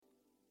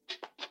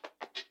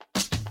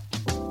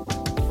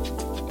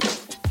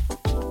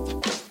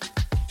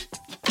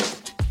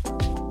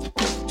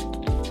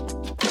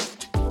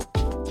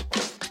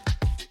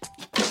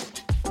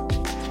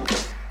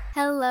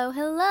Hello,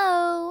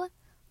 hello!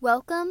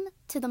 Welcome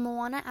to the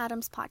Moana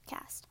Adams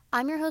podcast.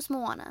 I'm your host,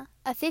 Moana,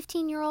 a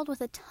 15-year-old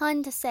with a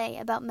ton to say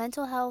about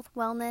mental health,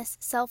 wellness,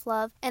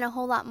 self-love, and a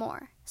whole lot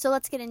more. So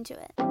let's get into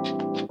it.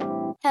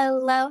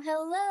 Hello,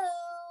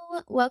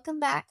 hello!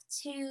 Welcome back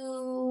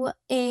to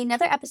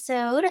another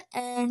episode,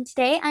 and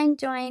today I'm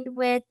joined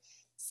with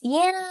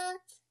Siena.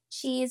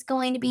 She's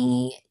going to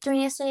be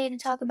joining us today to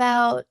talk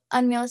about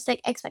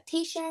unrealistic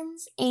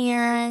expectations,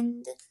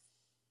 and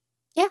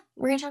yeah,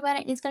 we're going to talk about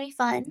it, and it's going to be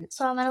fun.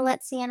 So I'm going to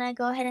let Siena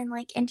go ahead and,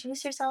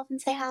 introduce herself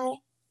and say hi.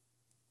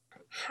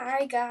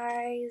 Hi,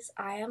 guys.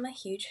 I am a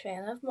huge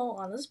fan of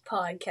Moana's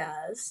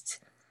podcast.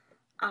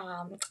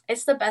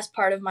 It's the best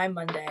part of my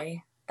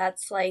Monday.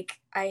 That's, I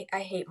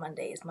hate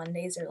Mondays.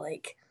 Mondays are,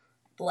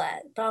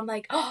 bleh. But I'm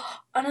like, oh,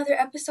 another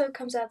episode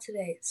comes out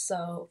today.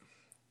 So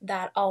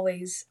that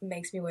always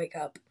makes me wake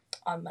up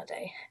on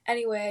Monday.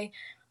 Anyway,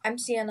 I'm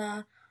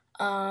Siena.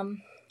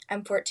 I'm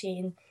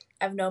 14.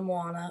 I've known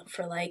Moana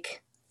for,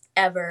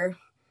 ever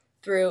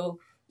through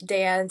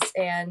dance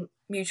and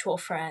mutual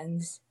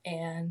friends.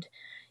 And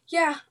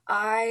yeah,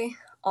 I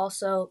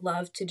also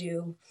love to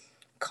do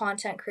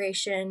content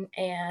creation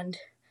and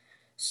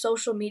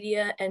social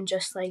media and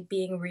just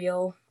being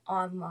real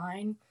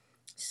online.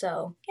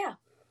 So, yeah.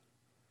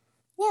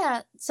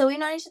 Yeah, so we've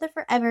known each other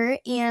forever,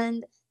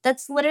 and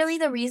that's literally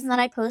the reason that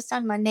I post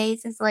on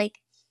Mondays is,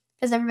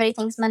 because everybody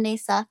thinks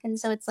Mondays suck, and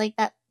so it's,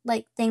 that,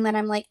 thing that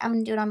I'm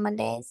gonna do it on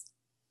Mondays.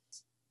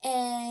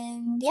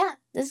 And, yeah,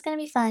 this is gonna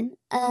be fun.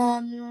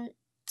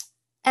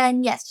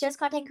 And yes, she has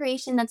content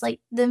creation. That's,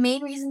 the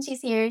main reason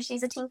she's here.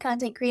 She's a teen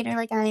content creator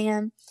like I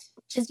am.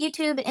 She has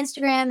YouTube and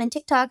Instagram and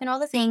TikTok and all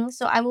the things,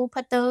 so I will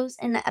put those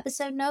in the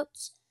episode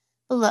notes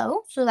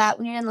below so that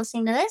when you're done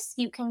listening to this,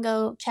 you can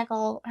go check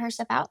all her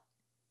stuff out.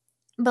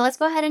 But let's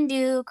go ahead and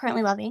do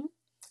Currently Loving.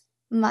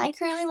 My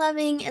Currently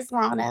Loving is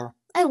Lana.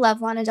 I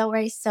love Lana Del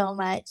Rey so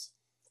much.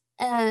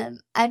 I've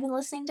been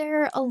listening to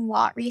her a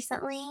lot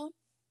recently,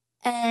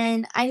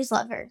 and I just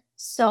love her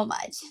so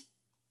much.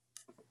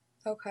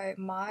 Okay,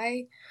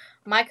 my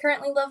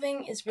currently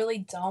loving is really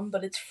dumb,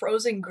 but it's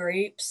frozen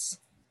grapes.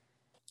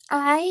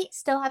 I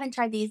still haven't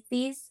tried these.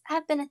 These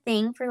have been a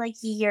thing for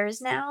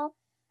years now.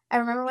 I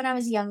remember when I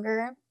was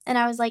younger and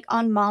I was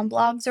on mom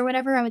blogs or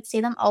whatever, I would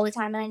see them all the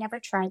time and I never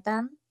tried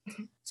them.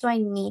 So I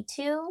need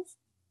to.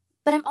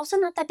 But I'm also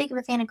not that big of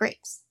a fan of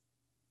grapes.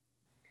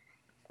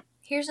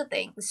 Here's the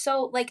thing.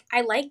 So,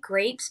 I like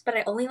grapes, but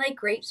I only like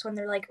grapes when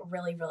they're,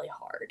 really, really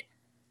hard.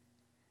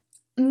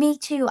 Me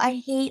too. I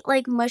hate,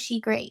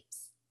 mushy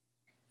grapes.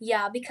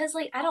 Yeah, because,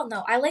 I don't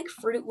know. I like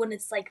fruit when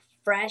it's,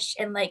 fresh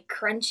and,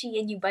 crunchy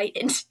and you bite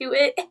into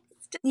it.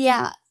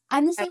 Yeah.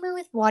 I'm the same way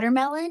with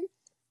watermelon.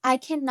 I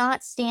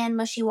cannot stand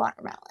mushy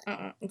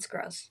watermelon. It's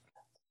gross.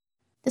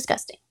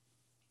 Disgusting.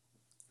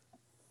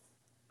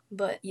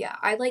 But yeah,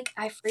 I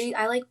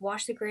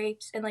wash the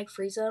grapes and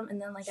freeze them,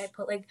 and then I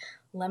put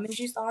lemon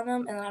juice on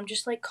them, and then I'm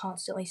just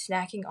constantly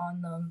snacking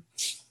on them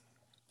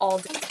all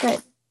day.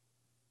 Good.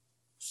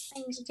 I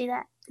need to do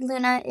that.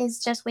 Luna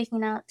is just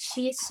waking up.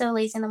 She is so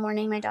lazy in the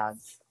morning, my dog.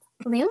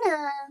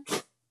 Luna.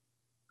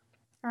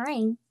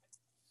 Hi.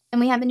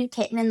 And we have a new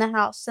kitten in the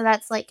house, so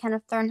that's kind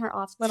of thrown her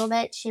off a little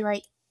bit. She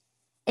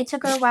it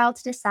took her a while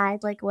to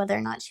decide whether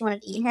or not she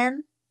wanted to eat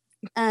him.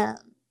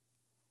 But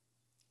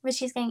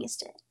she's getting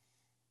used to it.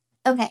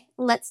 Okay,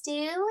 let's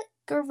do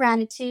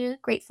gratitude,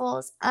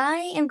 gratefuls.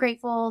 I am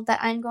grateful that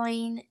I'm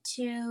going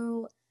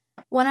to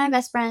one of my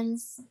best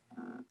friends.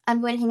 I'm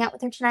going to hang out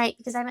with her tonight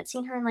because I haven't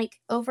seen her in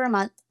over a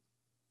month.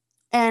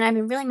 And I've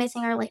been really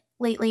missing her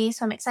lately,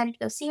 so I'm excited to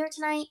go see her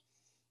tonight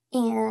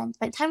and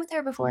spend time with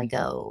her before I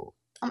go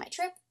on my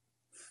trip.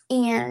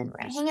 And we're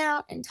going to hang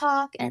out and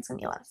talk, and it's going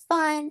to be a lot of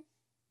fun.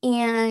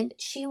 And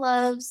she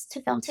loves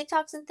to film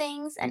TikToks and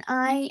things, and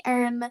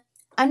I'm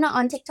not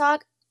on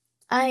TikTok.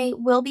 I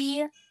will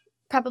be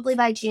probably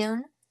by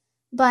June,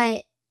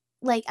 but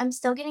I'm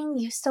still getting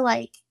used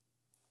to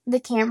the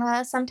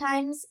camera.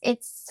 Sometimes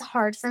it's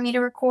hard for me to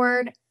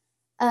record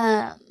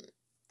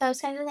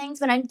those kinds of things,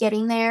 but I'm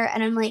getting there,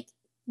 and I'm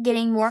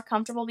getting more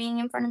comfortable being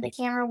in front of the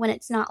camera when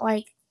it's not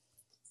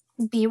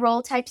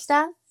B-roll type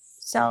stuff.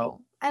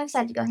 So I'm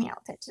excited to go hang out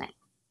with her tonight.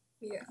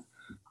 Yeah.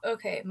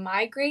 Okay,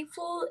 my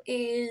grateful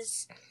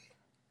is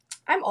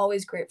I'm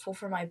always grateful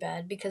for my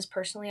bed because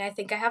personally I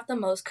think I have the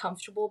most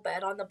comfortable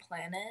bed on the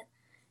planet,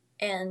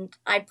 and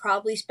I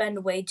probably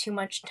spend way too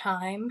much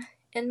time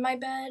in my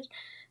bed.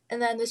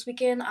 And then this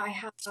weekend I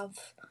have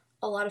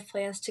a lot of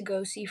plans to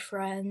go see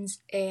friends,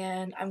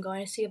 and I'm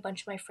going to see a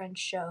bunch of my friends'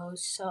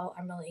 shows, so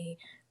I'm really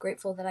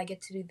grateful that I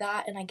get to do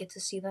that and I get to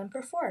see them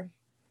perform.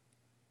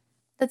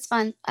 That's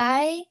fun.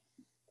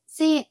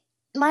 See,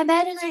 my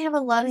bed and I have a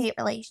love-hate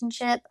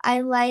relationship.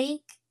 I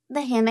like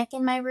the hammock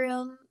in my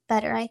room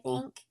better, I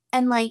think.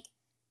 And, I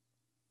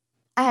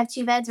have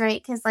two beds,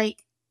 right? Because,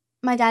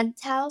 my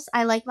dad's house,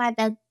 I like my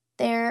bed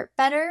there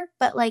better.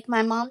 But,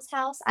 my mom's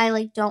house,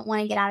 I, don't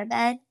want to get out of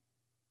bed.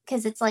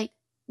 Because it's,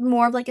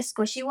 more of, a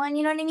squishy one,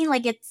 you know what I mean?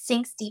 It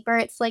sinks deeper.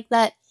 It's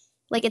that,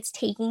 it's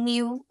taking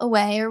you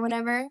away or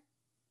whatever.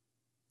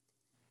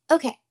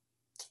 Okay.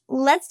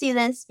 let's do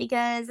this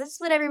because this is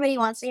what everybody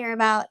wants to hear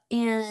about,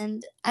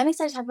 and I'm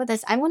excited to talk about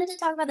this. I wanted to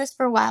talk about this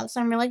for a while, so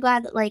I'm really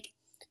glad that like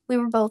we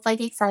were both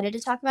like excited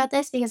to talk about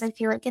this because I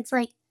feel like it's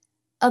like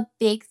a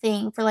big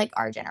thing for like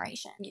our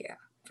generation. Yeah,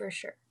 for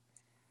sure.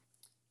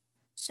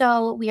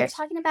 So we are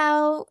talking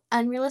about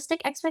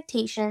unrealistic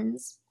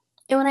expectations.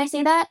 And when I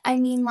say that, I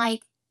mean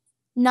like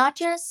not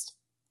just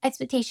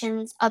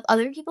expectations of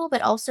other people,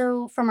 but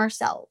also from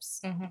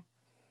ourselves. Mm-hmm.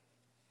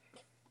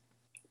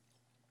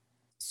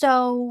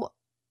 So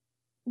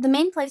the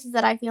main places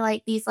that I feel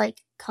like these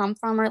like come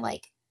from are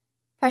like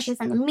pressure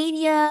from the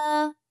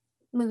media,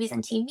 movies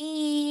and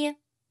TV.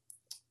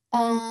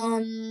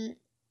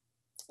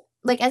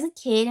 Like as a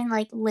kid in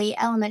like late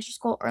elementary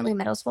school, early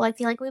middle school, I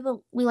feel like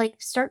we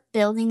like start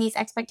building these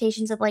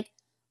expectations of like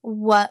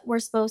what we're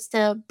supposed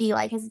to be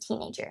like as a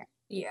teenager.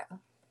 Yeah.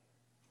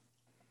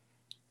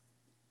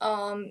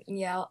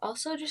 Yeah,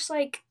 also just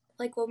like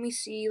when we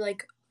see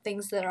like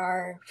things that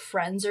our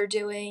friends are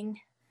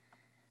doing,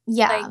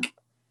 Yeah. like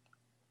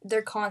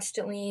they're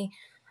constantly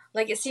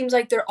like it seems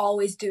like they're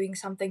always doing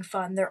something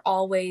fun. They're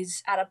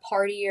always at a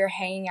party or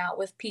hanging out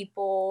with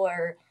people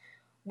or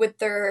with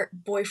their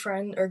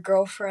boyfriend or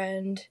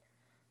girlfriend.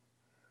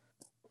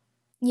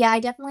 Yeah, I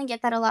definitely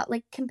get that a lot.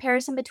 Like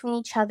comparison between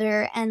each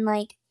other and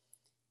like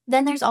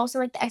then there's also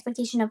like the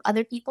expectation of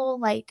other people,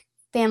 like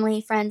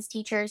family, friends,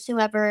 teachers,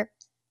 whoever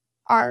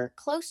are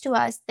close to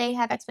us, they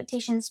have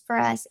expectations for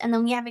us and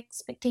then we have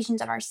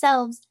expectations of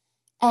ourselves.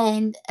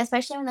 And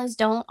especially when those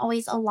don't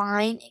always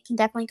align, it can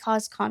definitely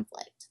cause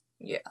conflict.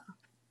 Yeah.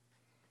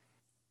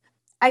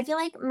 I feel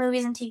like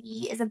movies and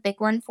TV is a big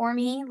one for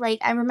me. Like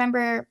I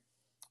remember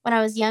when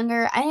I was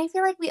younger, I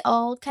feel like we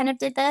all kind of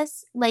did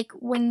this. Like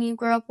when you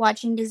grow up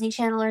watching Disney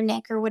Channel or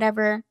Nick or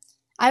whatever.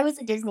 I was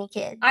a Disney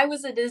kid. I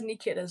was a Disney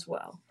kid as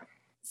well.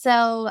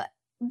 So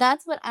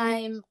that's what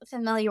I'm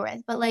familiar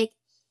with. But like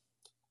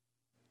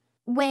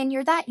when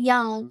you're that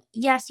young,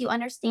 yes, you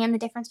understand the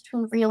difference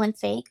between real and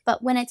fake.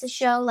 But when it's a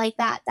show like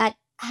that, that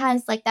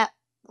has like that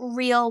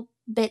real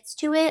bits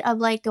to it of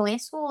like going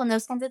to school and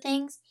those kinds of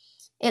things,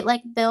 it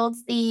like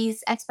builds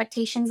these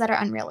expectations that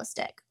are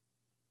unrealistic.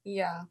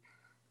 Yeah.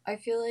 I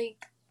feel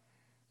like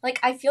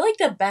I feel like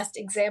the best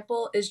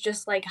example is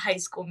just like High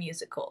School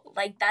Musical.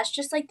 Like that's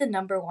just like the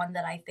number one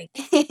that I think.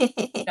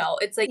 No,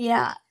 it's like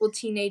Yeah. well,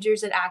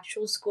 teenagers at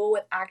actual school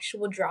with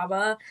actual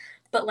drama,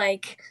 but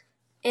like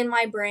in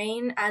my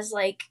brain as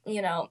like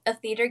a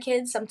theater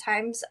kid,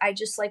 sometimes I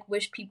just like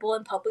wish people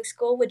in public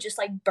school would just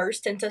like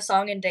burst into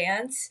song and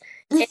dance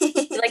and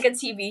like a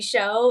TV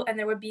show, and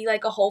there would be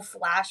like a whole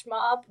flash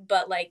mob,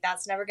 but like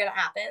that's never gonna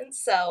happen.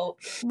 So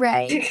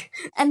Right.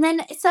 And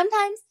then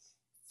sometimes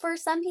for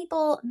some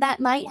people that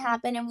might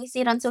happen and we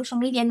see it on social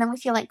media and then we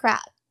feel like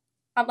crap.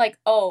 I'm like,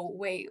 oh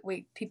wait,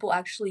 people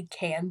actually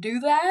can do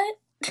that.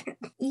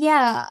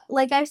 Yeah,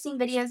 like I've seen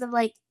videos of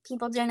like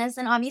people doing this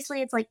and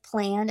obviously it's like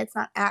planned, it's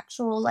not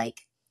actual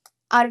like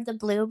out of the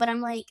blue, but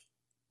I'm like,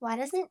 why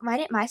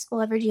didn't my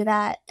school ever do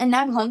that? And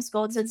now I'm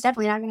homeschooled, so it's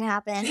definitely not gonna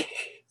happen.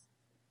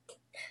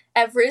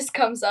 Everest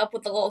comes up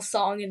with a little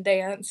song and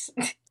dance.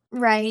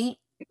 Right?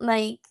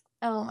 Like,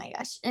 oh my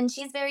gosh. And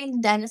she's very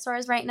into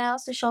dinosaurs right now,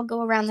 so she'll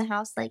go around the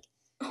house like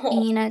Oh,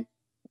 being a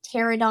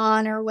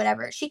pterodon or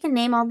whatever. She can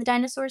name all the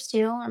dinosaurs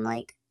too. I'm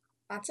like,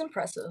 that's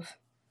impressive.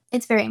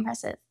 it's very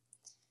impressive.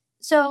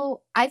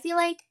 So I feel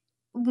like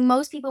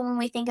most people, when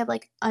we think of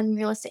like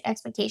unrealistic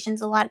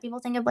expectations, a lot of people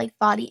think of like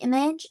body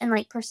image and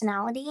like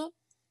personality,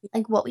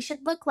 like what we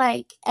should look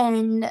like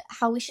and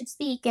how we should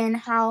speak and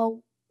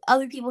how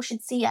other people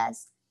should see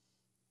us.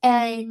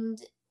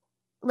 And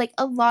like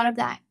a lot of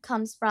that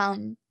comes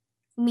from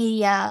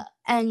media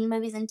and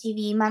movies and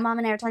TV. My mom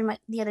and I were talking about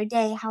the other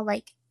day how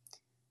like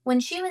when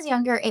she was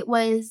younger, it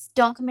was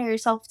don't compare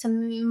yourself to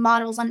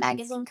models on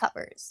magazine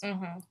covers.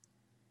 Mm-hmm.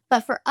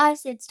 But for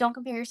us, it's don't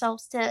compare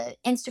yourselves to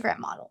Instagram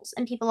models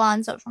and people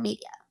on social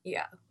media.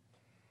 Yeah.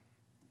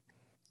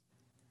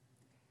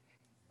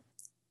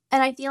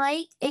 And I feel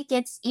like it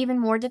gets even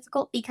more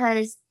difficult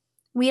because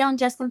we don't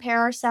just compare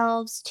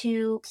ourselves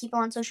to people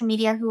on social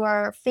media who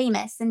are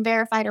famous and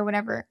verified or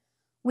whatever.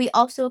 We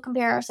also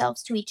compare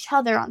ourselves to each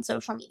other on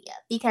social media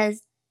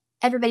because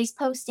everybody's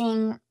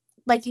posting,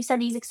 like you said,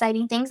 these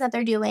exciting things that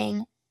they're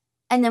doing.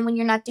 And then when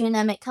you're not doing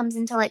them, it comes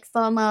into like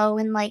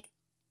FOMO and like,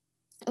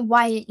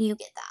 why didn't you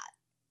get that?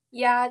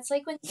 Yeah, it's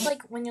like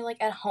when you're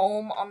like at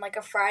home on like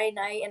a Friday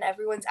night and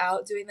everyone's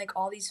out doing like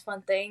all these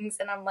fun things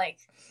and I'm like,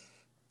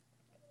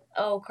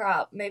 "Oh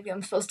crap, maybe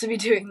I'm supposed to be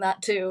doing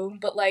that too."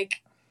 But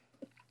like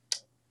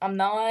I'm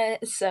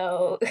not,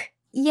 so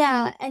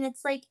Yeah, and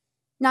it's like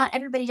not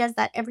everybody does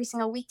that every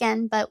single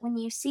weekend, but when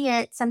you see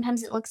it,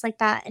 sometimes it looks like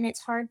that and it's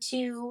hard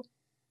to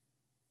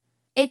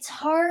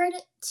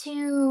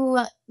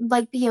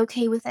like be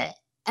okay with it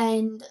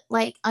and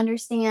like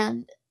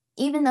understand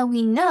even though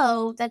we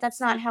know that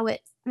that's not how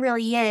it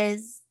really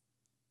is,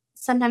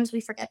 sometimes we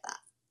forget that.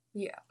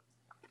 yeah.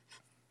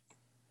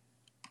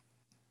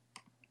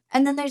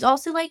 And then there's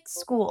also like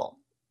school.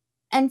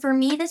 And for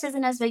me this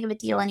isn't as big of a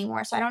deal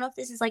anymore. So I don't know if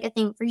this is like a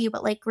thing for you,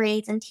 but like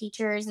grades and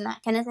teachers and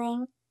that kind of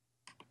thing.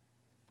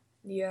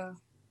 Yeah.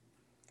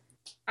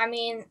 I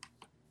mean,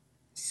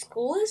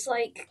 school is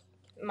like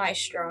my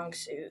strong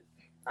suit.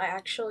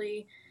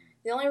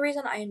 The only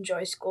reason I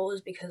enjoy school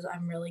is because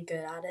I'm really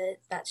good at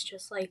it. That's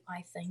just like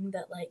my thing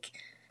that like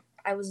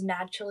I was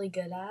naturally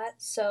good at.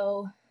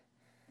 So,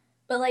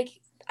 but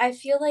like I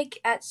feel like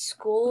at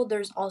school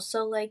there's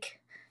also like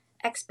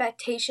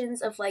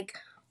expectations of like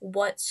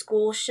what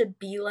school should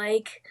be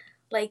like.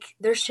 Like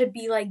there should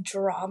be like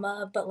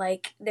drama, but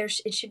like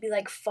it should be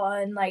like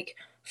fun, like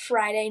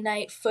Friday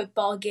night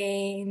football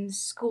games,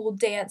 school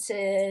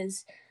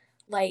dances,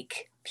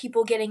 like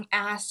people getting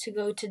asked to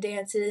go to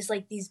dances,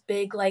 like these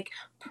big like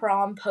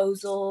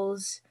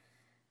promposals,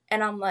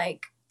 and I'm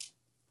like,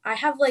 I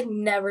have like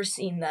never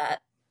seen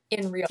that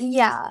in real.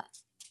 Yeah.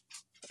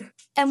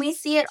 And we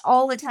see it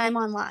all the time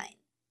online.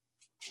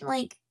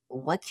 Like,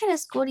 what kind of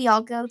school do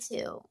y'all go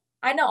to?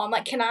 I know. I'm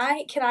like, can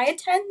I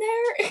attend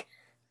there?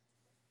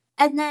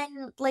 And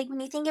then, like, when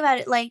you think about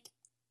it, like,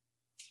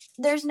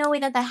 there's no way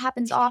that that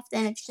happens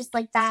often. It's just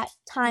like that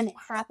time it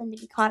happened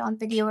to be caught on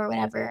video or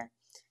whatever.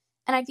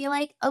 And I feel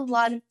like a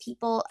lot of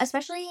people,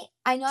 especially,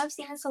 I know I've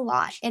seen this a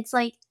lot. It's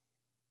like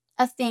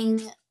a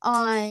thing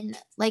on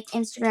like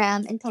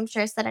Instagram and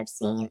Pinterest that I've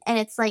seen. And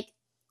it's like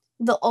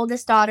the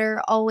oldest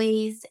daughter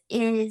always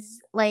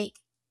is like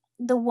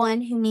the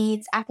one who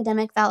needs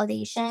academic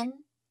validation.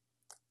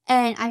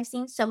 And I've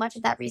seen so much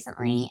of that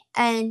recently.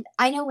 And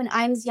I know when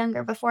I was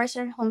younger, before I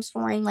started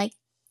homeschooling, like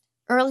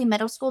early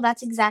middle school,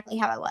 that's exactly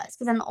how I was.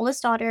 Because I'm the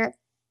oldest daughter,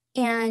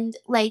 and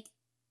like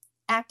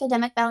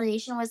academic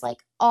validation was like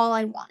all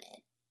I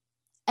wanted.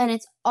 And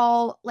it's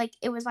all like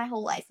it was my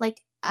whole life.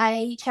 Like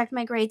I checked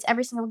my grades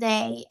every single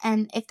day.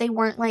 And if they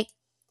weren't like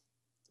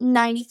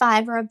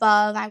 95 or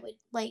above, I would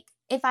like,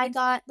 if I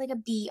got like a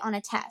B on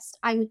a test,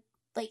 I would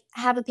like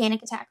have a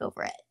panic attack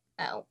over it.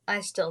 Oh, I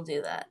still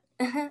do that.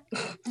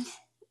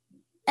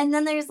 And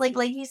then there's like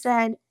you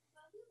said,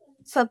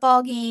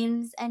 football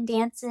games and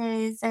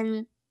dances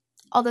and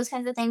all those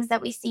kinds of things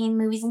that we see in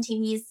movies and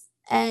TVs.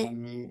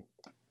 And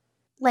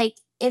like,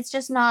 it's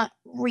just not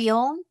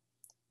real.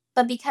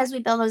 But because we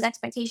build those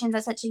expectations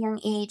at such a young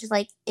age,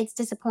 like, it's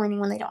disappointing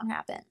when they don't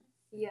happen.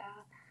 Yeah.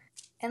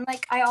 And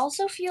like I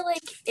also feel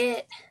like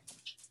it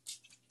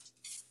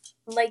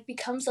like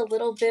becomes a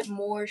little bit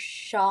more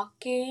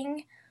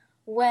shocking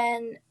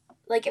when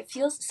like it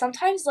feels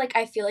sometimes like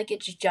I feel like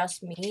it's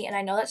just me, and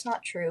I know that's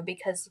not true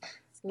because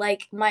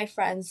like my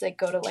friends that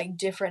go to like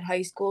different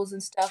high schools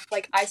and stuff,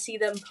 like I see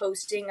them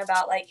posting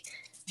about like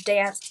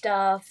dance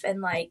stuff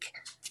and like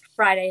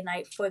Friday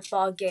night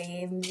football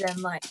games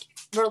and like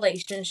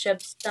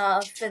relationship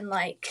stuff and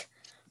like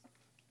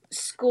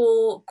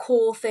school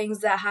cool things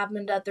that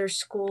happened at their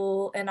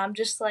school, and I'm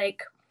just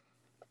like,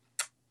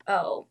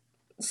 oh,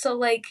 so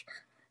like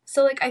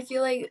I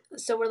feel like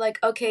so we're like,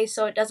 okay,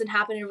 so it doesn't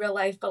happen in real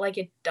life, but like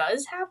it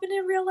does happen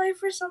in real life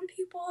for some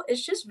people.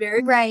 It's just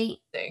very Right.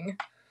 interesting.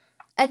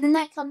 And then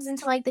that comes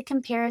into like the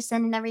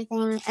comparison and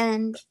everything.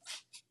 And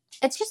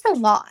it's just a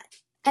lot.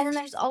 And then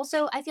there's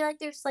also, I feel like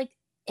there's like,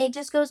 it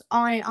just goes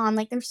on and on.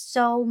 Like, there's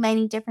so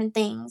many different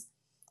things.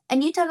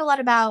 And you talk a lot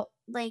about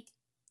like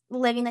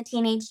living the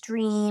teenage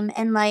dream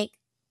and like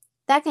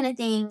that kind of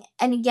thing.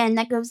 And again,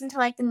 that goes into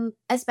like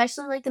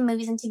especially like the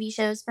movies and TV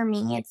shows for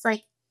me. It's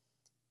like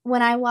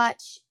when I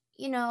watch,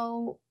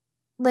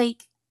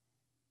 like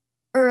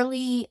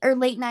early or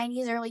late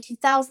 90s, early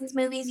 2000s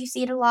movies, you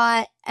see it a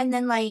lot. And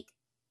then like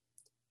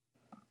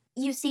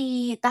you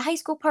see the high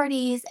school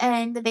parties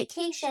and the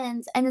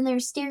vacations. And then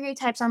there's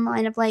stereotypes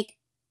online of like,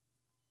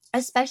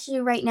 especially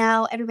right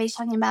now, everybody's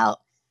talking about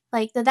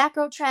like the that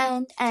girl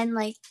trend and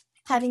like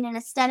having an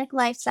aesthetic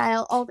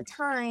lifestyle all the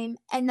time.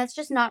 And that's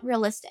just not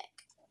realistic.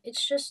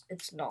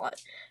 It's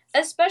not.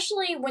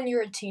 Especially when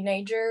you're a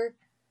teenager,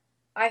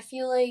 I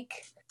feel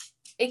like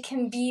it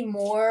can be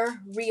more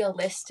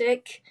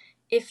realistic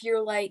if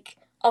you're like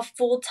a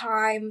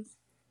full-time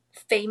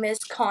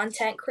famous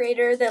content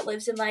creator that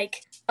lives in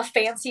like a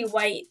fancy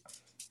white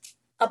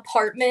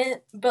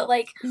apartment, but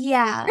like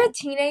Yeah. you're a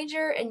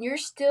teenager and you're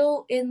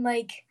still in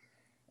like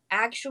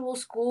actual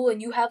school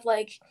and you have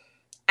like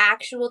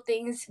actual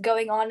things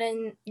going on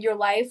in your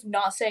life,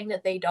 not saying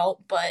that they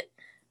don't, but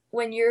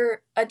when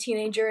you're a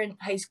teenager in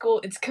high school,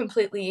 it's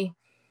completely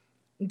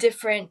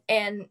different,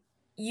 and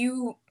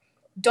you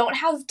don't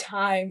have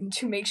time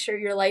to make sure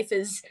your life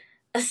is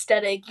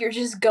aesthetic. You're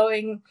just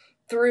going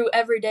through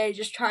every day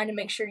just trying to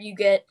make sure you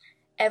get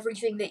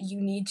everything that you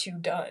need to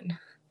done.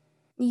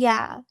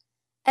 Yeah.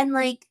 And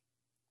like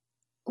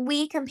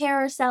we compare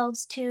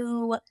ourselves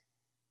to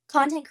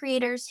content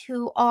creators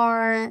who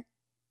are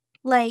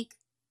like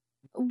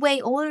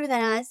way older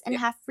than us and Yeah.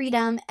 have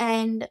freedom,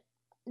 and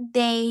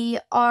they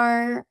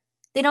are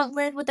they don't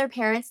live with their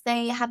parents.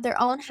 They have their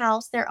own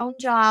house, their own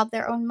job,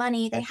 their own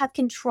money. They have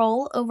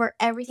control over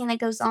everything that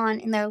goes on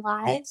in their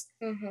lives,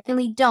 Mm-hmm. and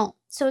we don't.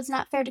 So it's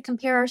not fair to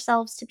compare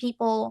ourselves to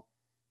people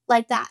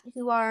like that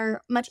who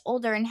are much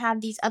older and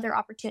have these other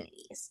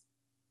opportunities.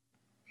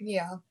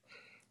 Yeah.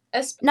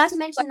 Not to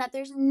mention that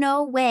there's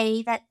no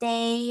way that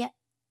they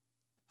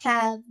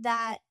have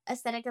that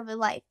aesthetic of a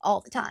life all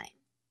the time.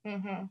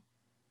 Mm-hmm.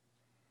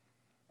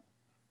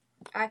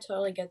 I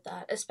totally get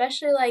that.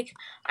 Especially like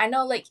I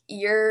know like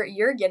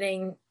you're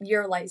getting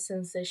your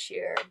license this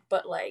year,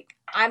 but like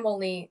I'm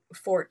only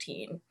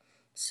 14.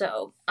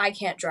 So I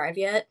can't drive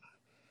yet.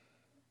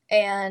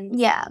 And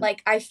Yeah.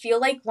 like I feel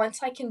like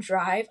once I can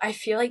drive, I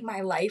feel like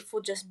my life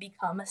will just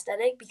become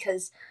aesthetic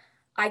because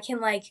I can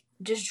like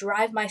just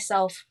drive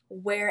myself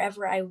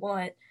wherever I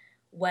want,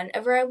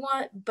 whenever I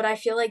want, but I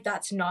feel like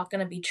that's not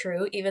going to be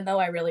true even though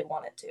I really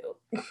want it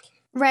to.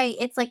 Right.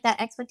 It's like that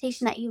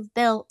expectation that you've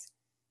built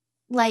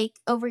like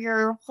over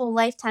your whole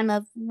lifetime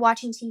of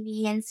watching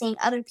TV and seeing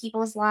other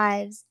people's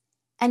lives,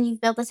 and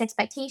you've built this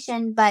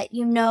expectation, but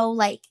you know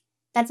like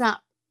that's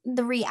not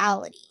the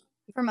reality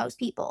for most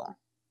people,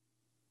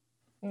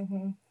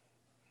 Mhm.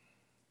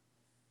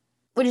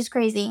 which is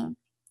crazy.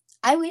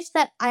 I wish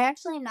that I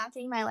actually am not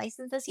getting my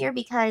license this year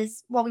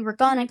because while we were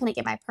gone, I couldn't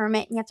get my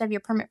permit. You have to have your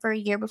permit for a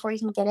year before you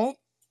can get it.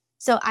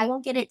 So I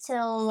won't get it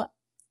till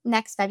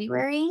next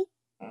February.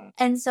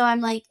 And so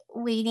I'm like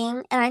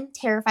waiting and I'm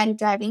terrified of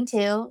driving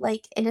too.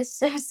 Like it is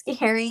so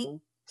scary.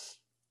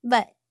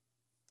 But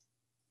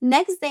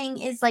next thing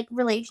is like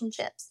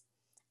relationships.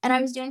 And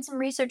I was doing some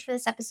research for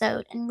this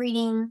episode and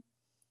reading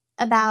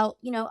about,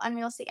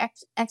 unrealistic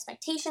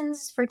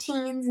expectations for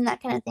teens and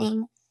that kind of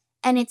thing.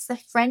 And it's the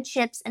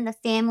friendships and the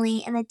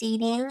family and the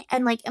dating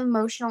and like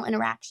emotional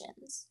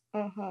interactions.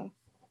 Mhm.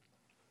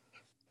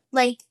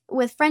 Like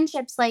with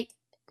friendships, like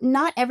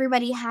not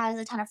everybody has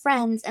a ton of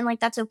friends and like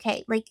that's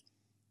okay. Like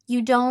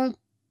you don't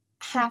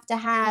have to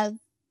have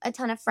a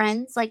ton of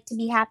friends like to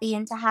be happy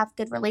and to have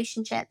good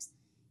relationships.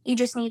 You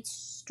just need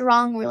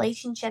strong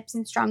relationships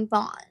and strong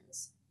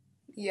bonds.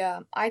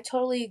 Yeah, I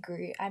totally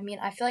agree. I mean,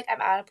 I feel like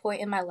I'm at a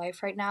point in my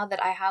life right now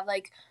that I have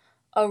like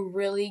a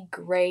really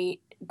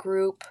great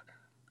group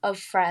of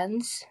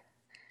friends,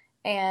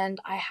 and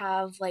I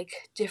have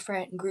like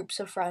different groups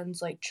of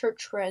friends, like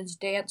church friends,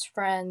 dance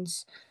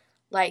friends,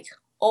 like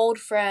old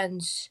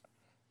friends,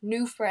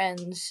 new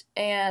friends,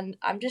 and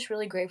I'm just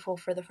really grateful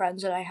for the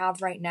friends that I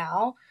have right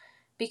now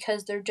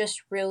because they're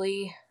just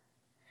really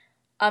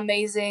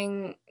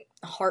amazing,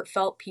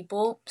 heartfelt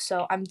people.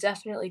 So I'm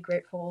definitely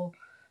grateful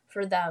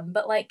for them.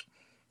 But like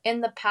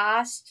in the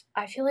past,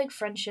 I feel like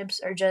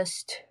friendships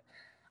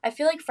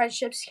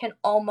can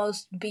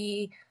almost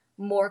be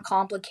more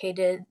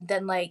complicated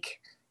than like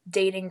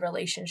dating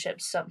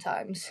relationships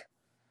sometimes.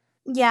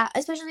 Yeah,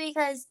 especially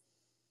because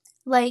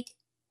like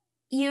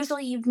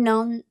usually you've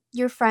known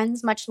your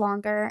friends much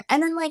longer.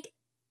 And then like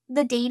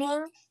the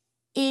dating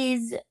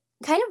is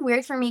kind of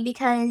weird for me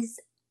because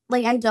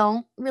like I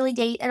don't really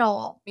date at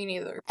all. Me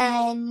neither.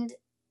 And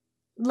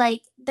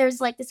like there's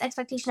like this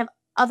expectation of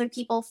other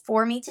people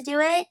for me to do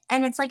it.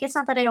 And it's like it's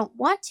not that I don't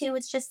want to,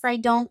 it's just I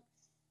don't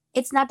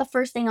it's not the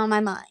first thing on my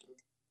mind.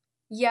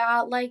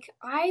 Yeah, like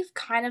I've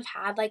kind of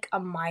had like a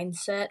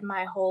mindset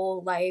my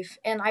whole life,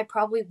 and I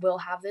probably will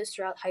have this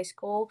throughout high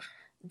school,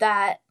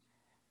 that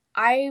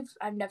I've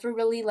never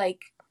really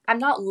like I'm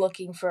not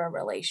looking for a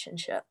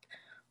relationship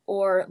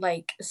or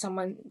like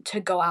someone to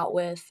go out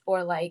with,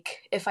 or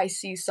like if I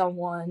see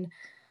someone,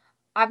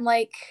 I'm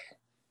like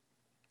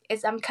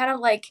I'm kind of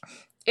like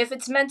if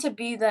it's meant to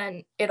be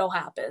then it'll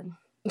happen.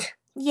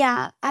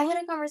 Yeah, I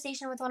had a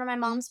conversation with one of my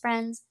mom's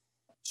friends.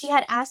 She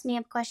had asked me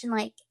a question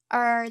like,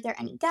 "Are there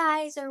any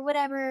guys or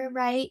whatever?"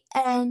 Right?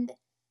 And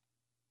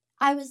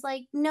I was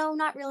like, "No,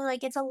 not really.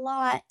 Like, it's a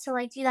lot to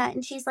like do that."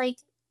 And she's like,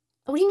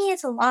 "What do you mean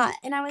it's a lot?"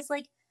 And I was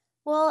like,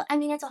 "Well, I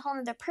mean, it's a whole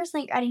other person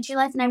that you're adding to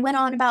your life." And I went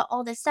on about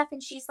all this stuff,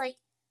 and she's like,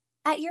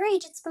 "At your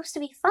age, it's supposed to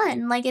be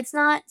fun. Like, it's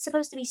not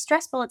supposed to be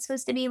stressful. It's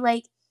supposed to be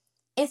like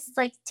it's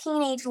like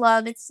teenage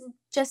love. It's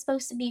just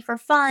supposed to be for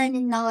fun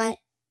and not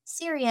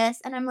serious."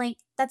 And I'm like,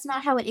 that's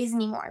not how it is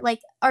anymore.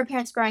 Like our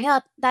parents growing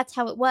up, that's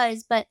how it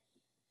was. But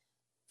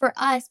for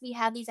us, we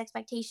have these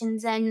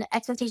expectations and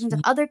expectations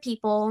of other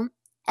people,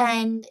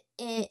 and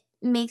it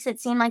makes it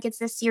seem like it's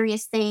this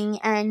serious thing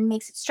and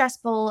makes it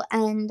stressful.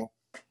 And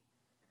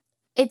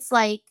it's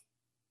like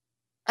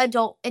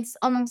it's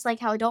almost like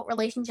how adult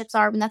relationships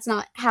are when that's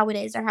not how it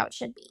is or how it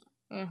should be.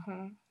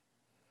 Mhm.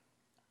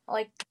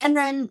 Like And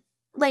then,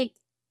 like,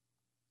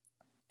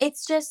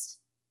 it's just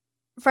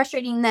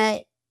frustrating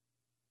that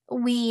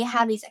we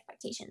have these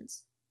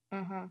expectations.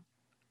 mhm.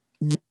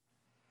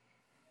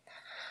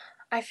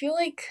 I feel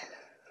like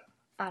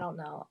I don't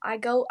know. I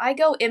go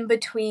in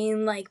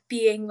between like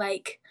being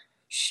like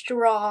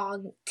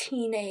strong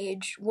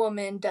teenage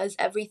woman does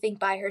everything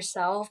by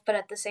herself, but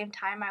at the same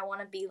time I want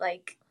to be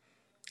like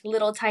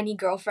little tiny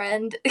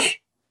girlfriend.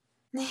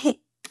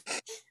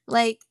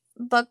 Like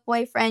book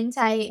boyfriend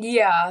type,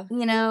 Yeah.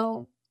 you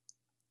know.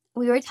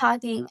 We were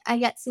talking. I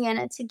got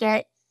Sienna to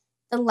get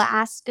the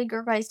last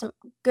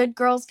Good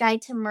Girls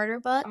Guide to Murder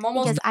book I'm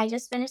almost because I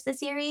just finished the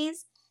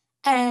series,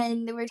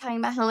 and we were talking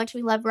about how much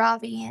we love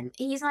Ravi, and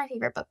he's my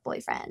favorite book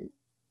boyfriend.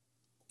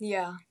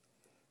 yeah.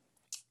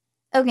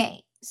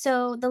 Okay,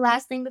 so the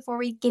last thing before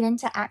we get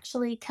into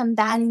actually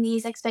combating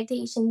these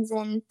expectations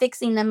and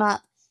fixing them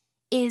up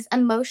is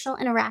emotional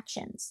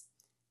interactions.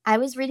 I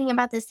was reading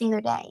about this the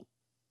other day.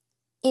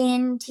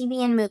 In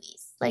TV and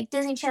movies, like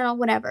Disney Channel,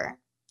 whatever.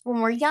 When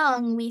we're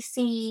young, we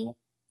see,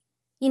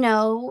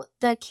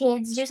 the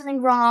kids do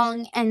something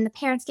wrong and the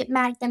parents get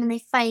mad at them and they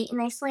fight and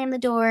they slam the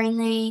door and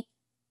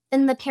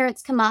then the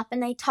parents come up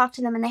and they talk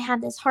to them and they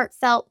have this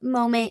heartfelt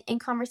moment and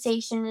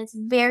conversation. And it's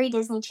very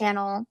Disney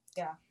Channel.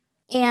 Yeah.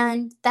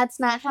 And that's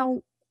not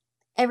how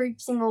every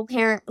single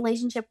parent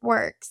relationship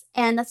works.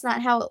 And that's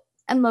not how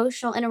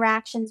emotional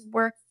interactions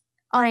work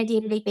on a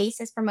day-to-day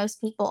basis for most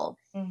people.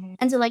 Mm-hmm.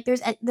 And so like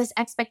there's this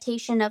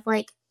expectation of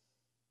like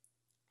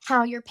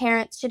how your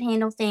parents should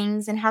handle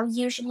things and how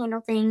you should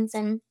handle things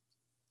and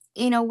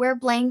where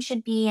blame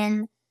should be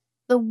and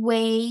the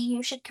way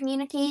you should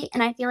communicate.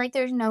 And I feel like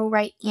there's no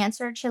right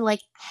answer to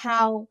like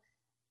how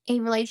a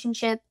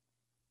relationship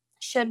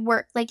should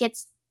work. Like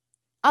it's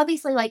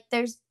obviously like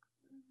there's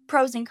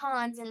pros and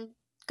cons and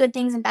good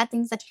things and bad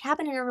things that should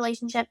happen in a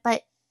relationship,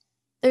 but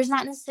there's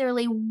not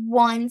necessarily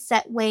one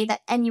set way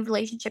that any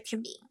relationship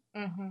should be.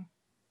 Mm-hmm.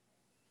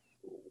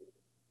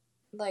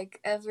 Like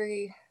I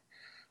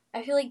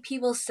feel like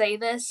people say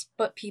this,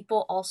 but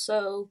people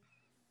also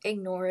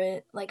ignore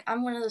it. Like,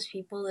 I'm one of those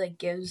people that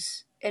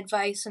gives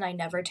advice and I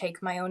never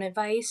take my own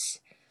advice.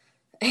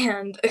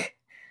 And,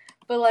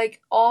 but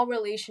like, all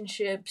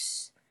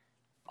relationships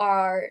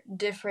are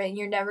different.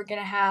 You're never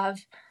gonna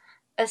have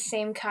a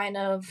same kind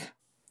of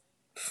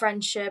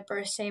friendship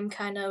or same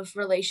kind of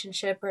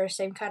relationship or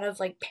same kind of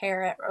like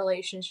parent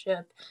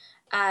relationship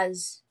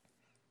as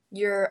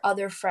your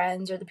other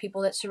friends or the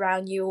people that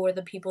surround you or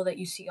the people that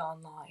you see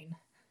online.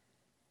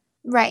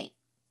 Right.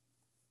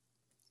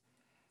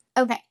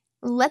 Okay,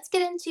 let's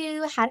get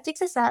into how to fix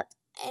this up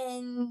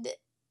and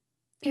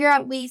figure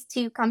out ways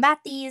to combat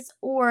these.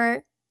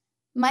 Or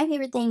my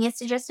favorite thing is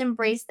to just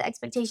embrace the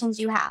expectations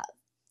you have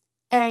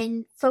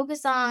and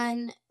focus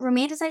on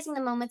romanticizing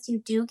the moments you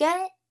do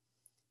get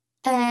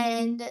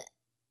and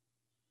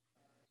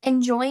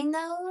enjoying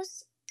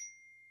those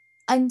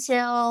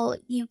until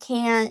you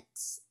can't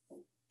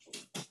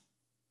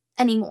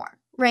anymore,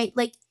 right?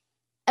 Like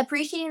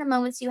appreciating the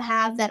moments you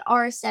have that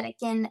are aesthetic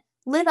and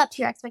live up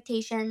to your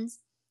expectations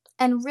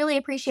and really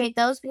appreciate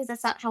those because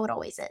that's not how it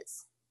always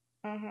is.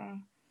 Mm-hmm.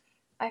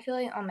 I feel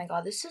like, oh my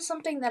god, this is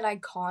something that I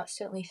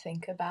constantly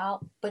think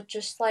about, but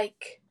just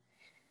like,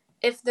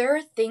 if there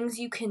are things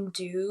you can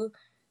do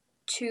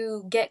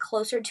to get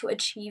closer to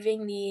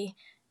achieving the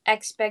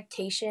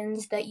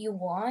expectations that you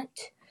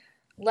want,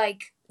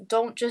 like,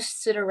 don't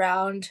just sit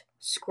around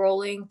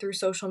scrolling through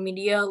social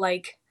media,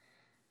 like,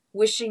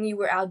 wishing you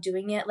were out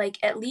doing it. Like,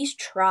 at least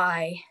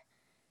try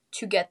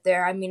to get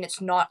there. I mean,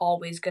 it's not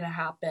always gonna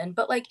happen,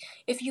 but like,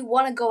 if you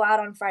want to go out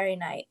on Friday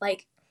night,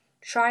 like,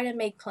 try to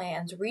make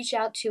plans, reach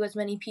out to as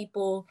many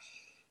people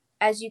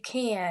as you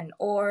can,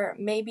 or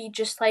maybe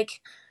just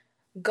like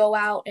go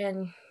out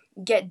and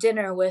get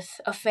dinner with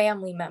a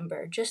family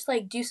member. Just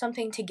like do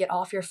something to get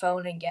off your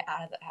phone and get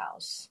out of the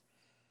house.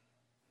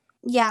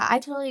 Yeah, I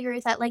totally agree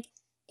with that. Like,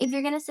 if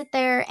you're gonna sit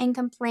there and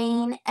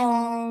complain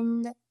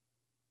and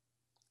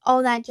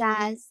all that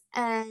jazz,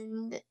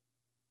 and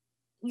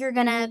you're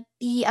gonna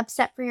be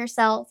upset for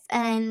yourself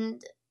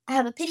and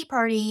have a pity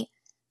party,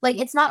 like,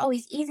 it's not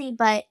always easy,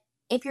 but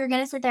if you're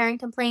gonna sit there and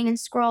complain and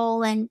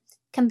scroll and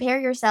compare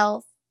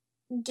yourself,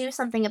 do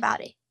something about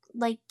it.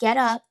 Like, get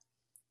up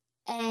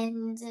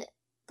and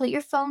put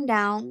your phone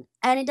down,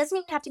 and it doesn't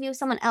even have to be with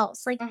someone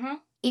else. Like, Mm-hmm.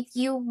 if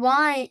you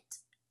want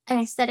an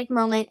aesthetic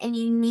moment and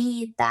you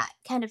need that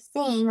kind of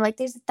thing, like,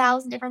 there's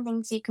 1,000 different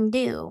things you can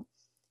do.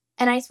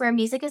 And I swear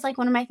music is, like,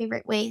 one of my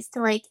favorite ways to,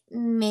 like,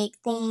 make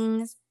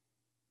things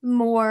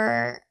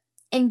more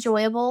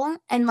enjoyable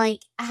and,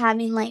 like,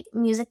 having, like,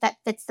 music that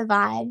fits the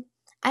vibe.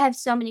 I have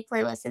so many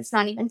playlists, it's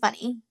not even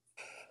funny.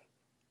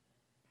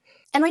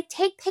 And, like,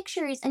 take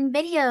pictures and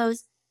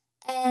videos,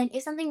 and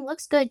if something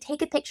looks good,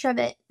 take a picture of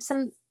it.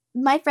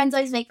 My friends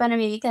always make fun of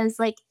me because,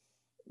 like,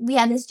 we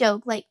have this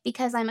joke, like,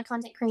 because I'm a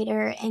content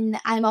creator and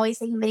I'm always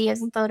taking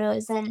videos and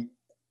photos and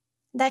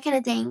that kind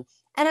of thing.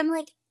 And I'm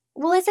like,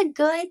 well, it's a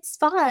good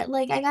spot.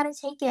 Like, I gotta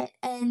take it.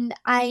 And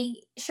I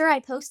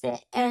post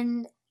it.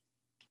 And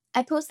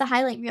I post the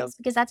highlight reels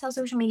because that's how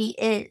social media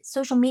is.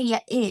 Social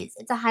media is.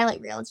 It's a highlight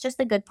reel. It's just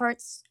the good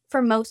parts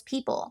for most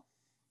people.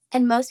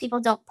 And most people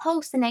don't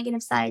post the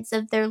negative sides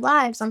of their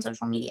lives on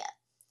social media.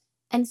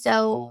 And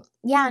so,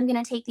 yeah, I'm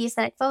gonna take the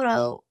aesthetic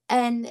photo.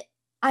 And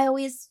I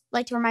always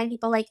like to remind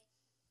people, like,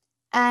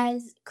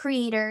 as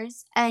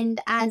creators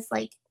and as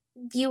like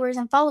viewers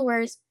and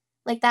followers,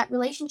 like that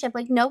relationship,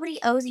 like nobody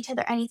owes each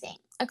other anything.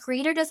 A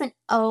creator doesn't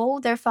owe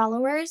their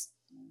followers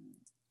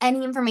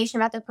any information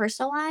about their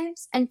personal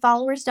lives, and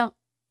followers don't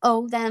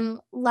owe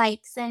them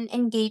likes and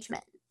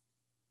engagement.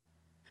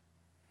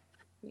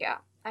 Yeah.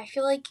 I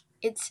feel like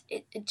it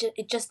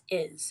just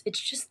is. It's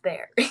just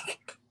there.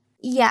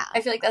 Yeah, I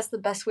feel like that's the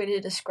best way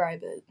to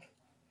describe it.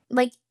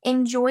 like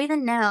enjoy the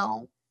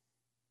now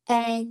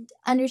and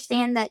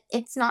understand that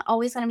it's not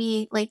always going to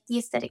be like the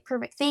aesthetic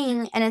perfect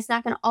thing and it's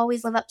not going to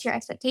always live up to your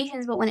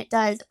expectations, but when it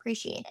does,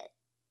 appreciate it.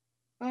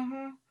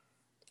 Mm-hmm.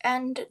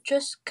 And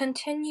just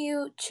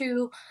continue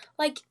to,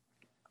 like,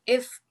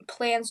 if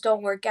plans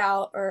don't work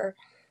out or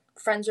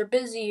friends are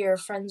busy or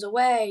friends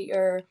away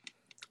or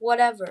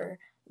whatever,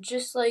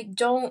 just like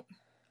don't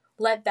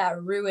let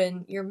that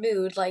ruin your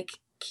mood. Like,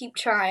 keep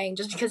trying.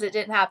 Just because it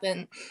didn't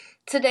happen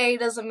today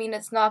doesn't mean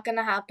it's not going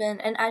to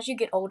happen. And as you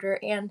get older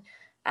and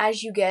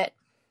as you get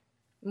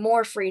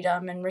more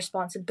freedom and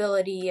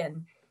responsibility,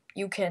 and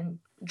you can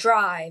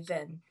drive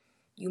and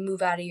you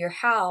move out of your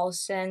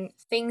house, and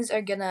things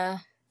like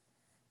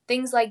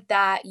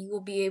that you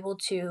will be able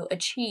to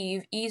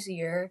achieve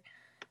easier.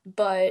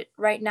 But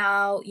right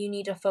now you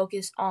need to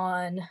focus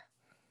on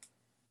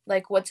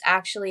like what's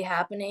actually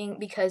happening,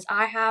 because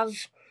I have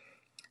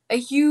a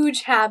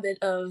huge habit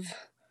of,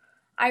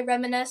 I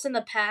reminisce in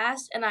the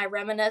past and I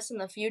reminisce in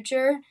the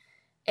future,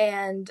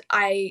 and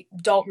I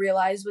don't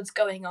realize what's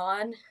going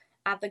on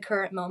at the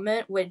current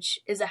moment, which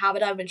is a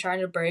habit I've been trying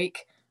to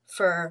break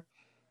for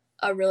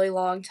a really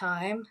long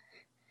time.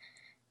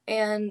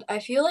 And I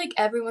feel like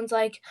everyone's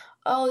like,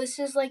 oh, this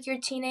is like your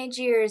teenage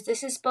years.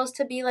 This is supposed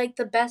to be like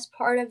the best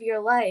part of your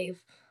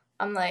life.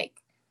 I'm like,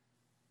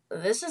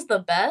 this is the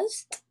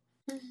best?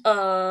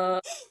 I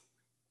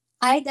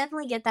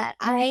definitely get that.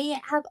 I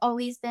have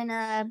always been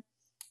like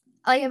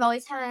I've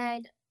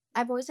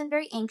always been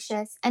very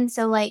anxious, and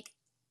so like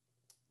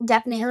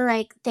definitely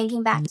like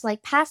thinking back to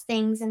like past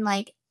things and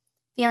like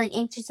feeling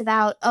anxious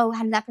about, oh,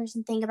 how did that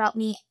person think about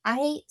me?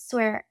 I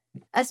swear,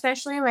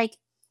 especially like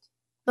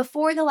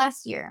before the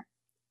last year,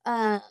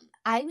 um,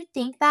 I would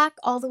think back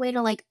all the way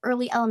to like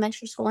early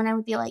elementary school, and I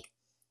would be like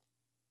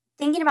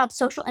thinking about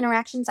social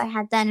interactions I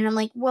had then, and I'm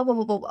like, whoa, whoa,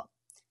 whoa, whoa, whoa.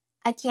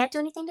 I can't do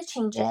anything to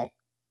change it.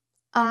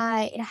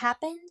 It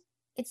happened.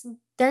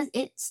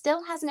 It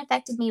still hasn't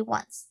affected me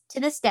once to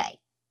this day.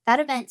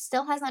 That event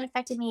still has not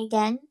affected me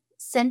again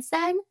since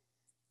then.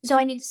 So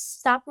I need to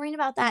stop worrying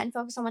about that and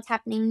focus on what's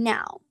happening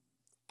now.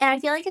 And I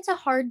feel like it's a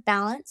hard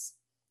balance,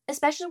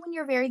 especially when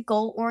you're very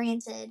goal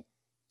oriented,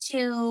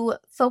 to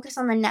focus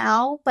on the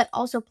now, but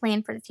also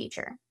plan for the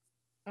future.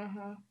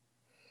 Mm-hmm.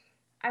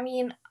 I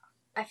mean,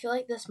 I feel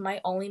like this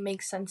might only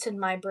make sense in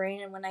my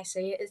brain, and when I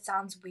say it, it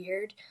sounds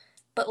weird.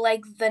 But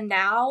like the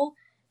now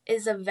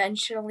is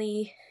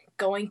eventually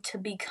going to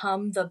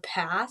become the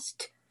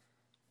past,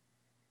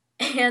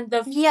 and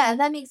the Yeah,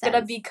 that makes gonna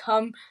sense.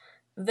 become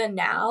the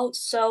now.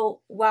 So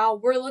while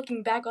we're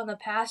looking back on the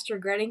past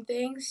regretting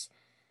things,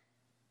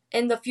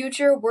 in the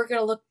future we're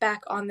gonna look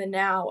back on the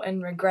now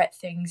and regret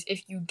things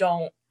if you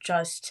don't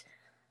just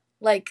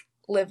like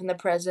live in the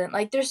present.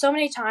 Like there's so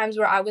many times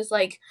where I was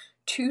like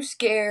too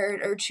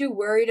scared or too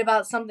worried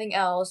about something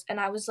else, and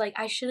I was like,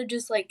 I should have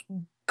just like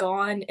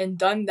gone and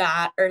done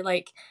that, or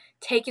like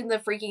taken the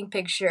freaking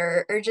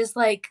picture, or just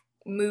like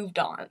moved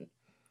on.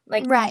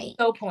 Like, Right.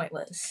 so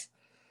pointless.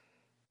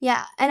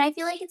 Yeah. And I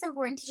feel like it's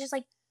important to just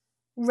like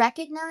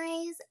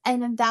recognize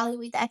and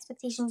evaluate the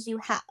expectations you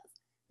have.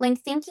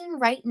 Like thinking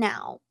right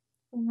now,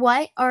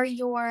 what are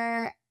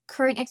your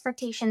current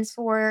expectations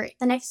for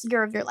the next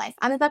year of your life?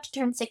 I'm about to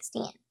turn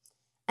 16.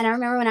 And I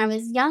remember when I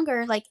was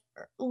younger, like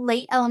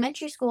late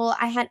elementary school,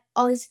 I had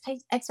all these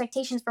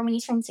expectations for when you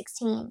turn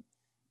 16.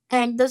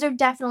 And those are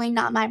definitely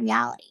not my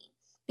reality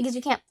because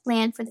you can't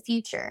plan for the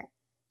future.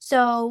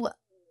 So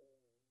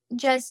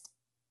just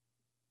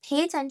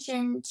pay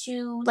attention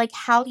to like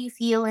how you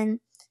feel and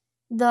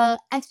the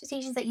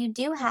expectations that you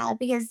do have,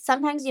 because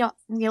sometimes you don't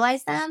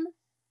realize them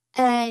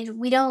and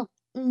we don't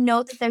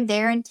know that they're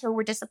there until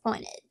we're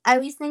disappointed. I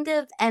always think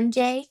of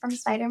MJ from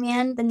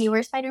Spider-Man, the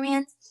newer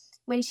Spider-Man,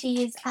 when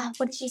she's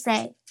what does she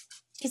say?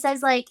 She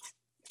says like,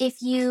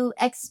 if you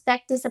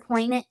expect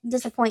disappointment,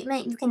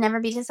 you can never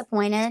be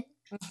disappointed.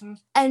 Mm-hmm.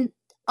 And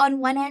on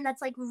one end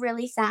that's like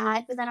really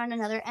sad, but then on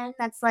another end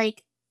that's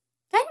like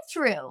kind of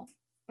true.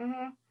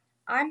 Mm-hmm.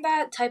 I'm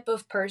that type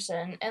of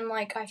person, and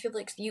like I feel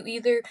like you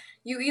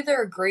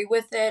either agree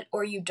with it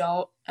or you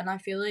don't. And I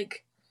feel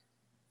like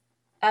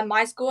at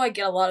my school I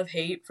get a lot of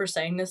hate for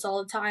saying this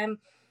all the time,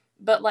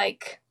 but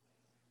like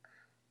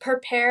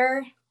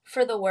prepare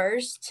for the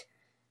worst,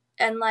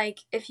 and like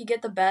if you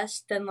get the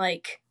best, then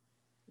like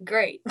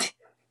great.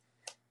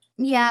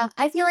 Yeah,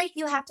 I feel like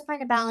you have to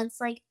find a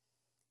balance. Like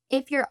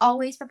if you're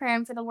always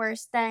preparing for the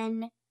worst,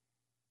 then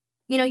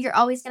you're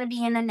always going to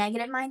be in a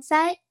negative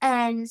mindset.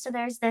 And so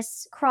there's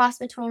this cross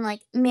between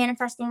like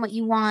manifesting what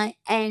you want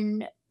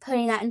and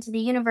putting that into the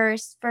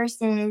universe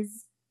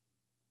versus,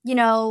 you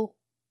know,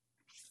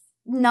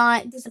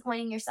 not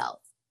disappointing yourself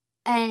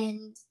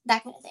and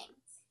that kind of thing.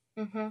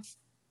 Mm-hmm.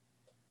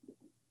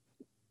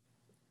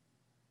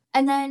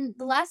 And then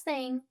the last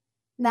thing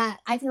that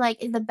I feel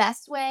like is the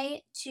best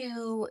way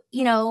to,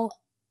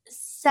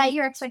 set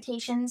your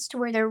expectations to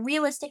where they're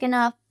realistic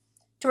enough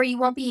to where you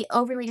won't be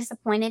overly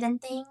disappointed in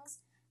things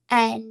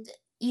and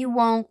you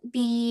won't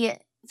be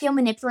feel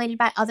manipulated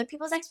by other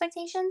people's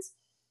expectations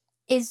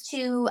is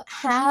to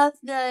have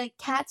the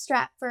cat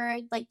strap for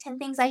like 10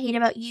 things I hate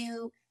about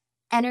you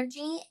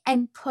energy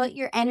and put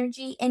your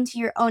energy into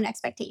your own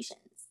expectations.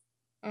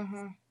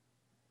 Mm-hmm.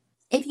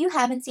 If you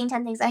haven't seen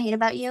 10 Things I Hate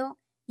About You,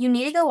 you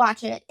need to go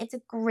watch it. It's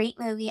a great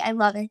movie. I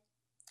love it.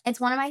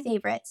 It's one of my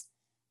favorites.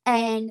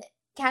 And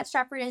Kat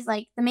Stratford is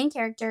like the main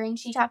character, and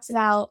she talks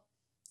about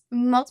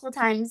multiple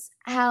times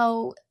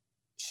how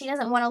she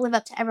doesn't want to live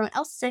up to everyone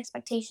else's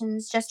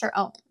expectations, just her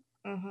own.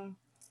 Mm-hmm.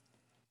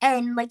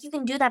 And, like, you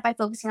can do that by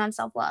focusing on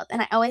self-love,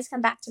 and I always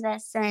come back to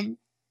this, and,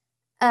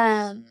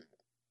 um,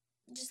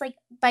 just, like,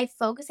 by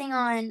focusing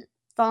on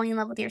falling in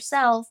love with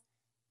yourself,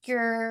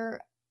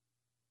 you're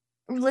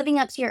living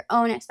up to your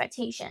own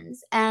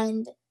expectations,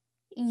 and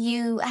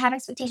you have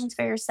expectations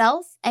for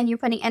yourself, and you're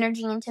putting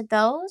energy into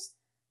those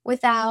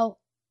without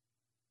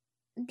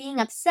being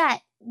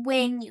upset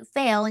when you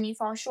fail and you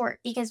fall short,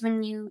 because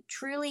when you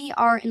truly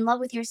are in love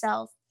with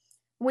yourself,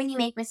 when you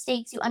make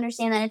mistakes, you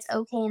understand that it's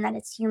okay and that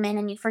it's human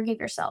and you forgive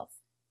yourself.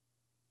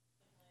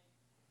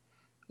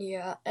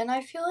 Yeah, and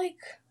I feel like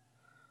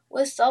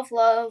with self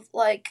love,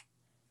 like,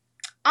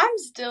 I'm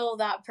still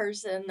that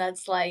person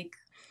that's like,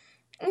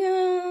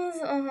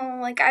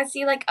 like, I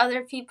see like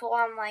other people,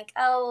 I'm like,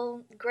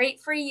 oh, great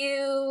for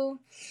you.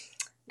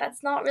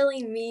 That's not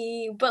really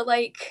me. But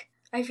like,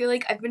 I feel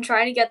like I've been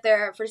trying to get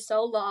there for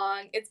so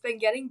long. It's been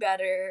getting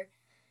better.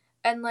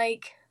 And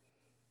like,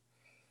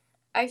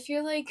 I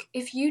feel like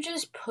if you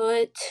just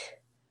put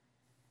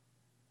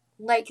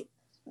like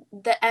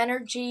the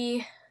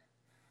energy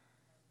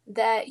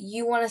that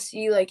you want to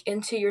see like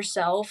into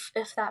yourself,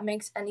 if that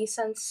makes any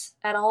sense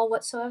at all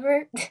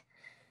whatsoever.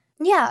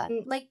 Yeah,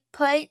 like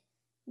put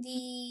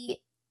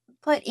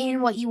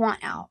in what you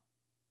want out.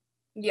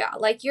 Yeah,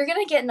 like you're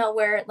gonna get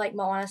nowhere, like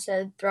Moana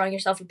said, throwing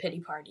yourself a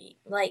pity party.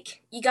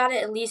 Like you gotta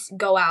at least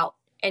go out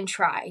and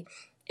try,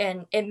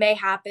 and it may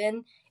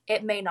happen,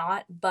 it may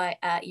not, but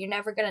you're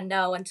never gonna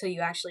know until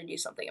you actually do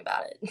something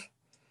about it.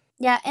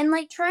 Yeah, and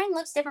like trying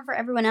looks different for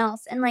everyone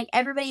else, and like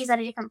everybody's at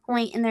a different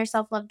point in their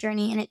self-love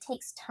journey, and it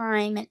takes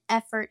time and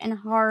effort and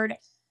hard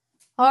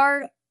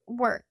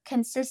work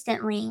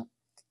consistently.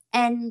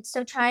 And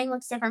so trying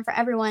looks different for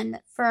everyone.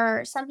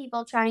 For some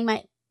people, trying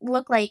might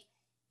look like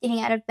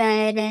getting out of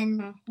bed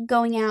and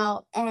going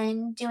out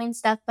and doing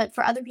stuff, but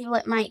for other people,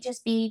 it might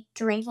just be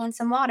drinking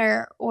some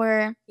water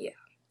or Yeah,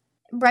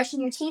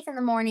 brushing your teeth in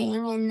the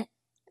morning and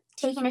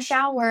taking a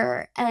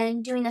shower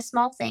and doing the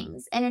small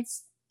things. And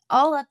it's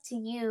all up to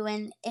you,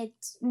 and it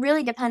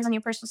really depends on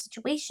your personal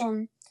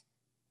situation,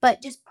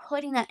 but just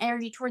putting that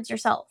energy towards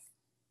yourself.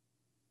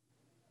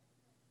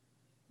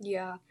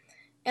 yeah.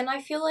 And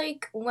I feel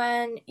like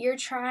when you're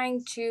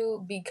trying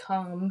to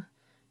become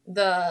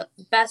the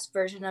best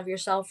version of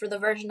yourself or the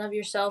version of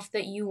yourself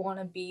that you want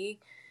to be,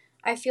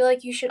 I feel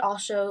like you should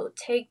also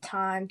take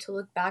time to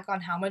look back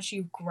on how much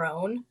you've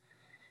grown,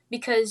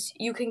 because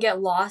you can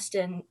get lost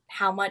in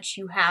how much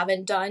you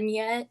haven't done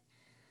yet.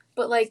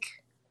 But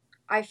like,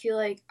 I feel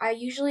like I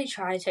usually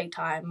try to take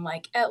time,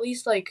 like at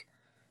least like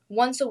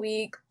once a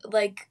week,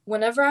 like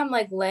whenever I'm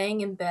like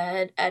laying in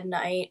bed at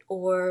night,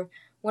 or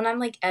when I'm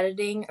like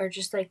editing or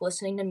just like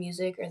listening to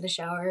music or in the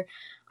shower,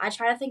 I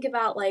try to think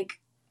about like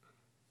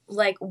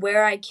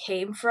where I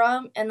came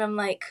from, and I'm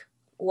like,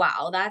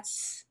 wow,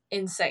 that's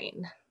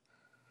insane.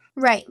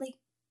 Right. Like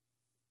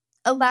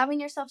allowing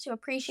yourself to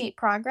appreciate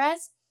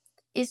progress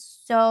is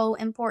so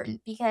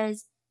important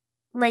because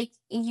like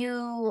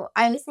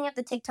I was thinking of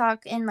the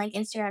TikTok and like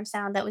Instagram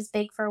sound that was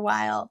big for a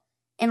while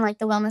in like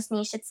the wellness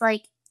niche. It's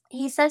like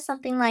he says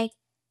something like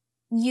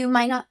you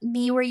might not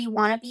be where you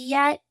want to be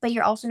yet, but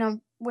you're also not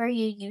where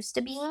you used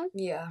to be.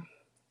 Yeah.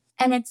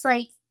 And it's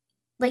like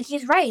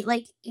he's right.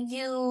 Like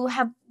you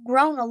have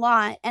grown a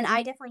lot, and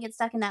I definitely get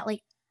stuck in that.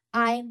 Like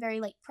I am very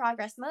like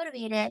progress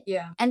motivated,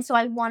 Yeah. and so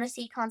I want to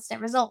see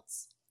constant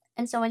results.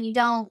 And so when you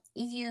don't,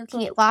 you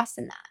can get lost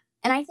in that.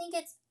 And I think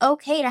it's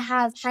okay to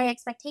have high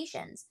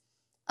expectations.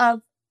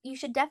 Of you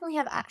should definitely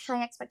have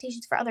high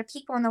expectations for other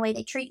people and the way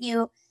they treat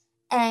you,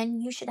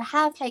 and you should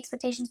have high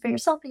expectations for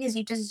yourself because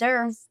you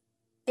deserve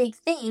big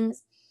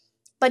things.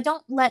 But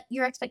don't let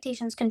your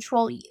expectations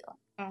control you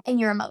and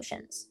your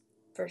emotions.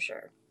 For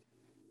sure.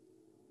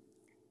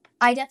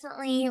 I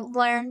definitely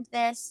learned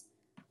this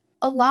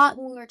a lot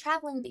when we were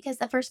traveling because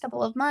the first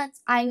couple of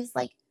months I was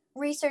like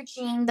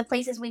researching the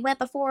places we went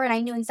before and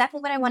I knew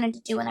exactly what I wanted to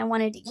do and I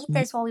wanted to eat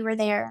this while we were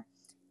there.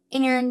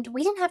 And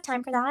we didn't have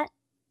time for that.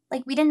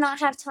 Like, we did not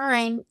have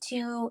time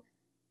to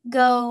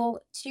go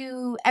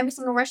to every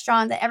single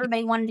restaurant that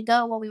everybody wanted to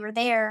go while we were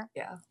there.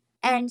 Yeah.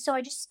 And so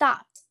I just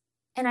stopped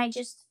and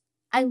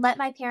I let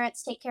my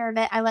parents take care of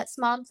it. I let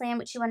Mom plan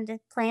what she wanted to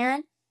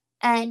plan.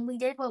 And we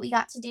did what we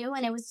got to do.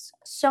 And it was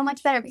so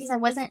much better because I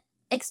wasn't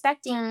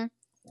expecting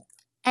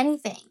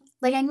anything.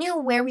 Like, I knew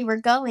where we were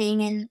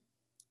going and,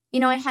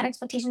 I had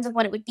expectations of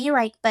what it would be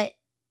like, but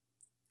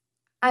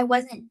I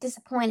wasn't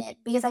disappointed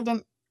because I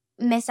didn't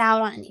miss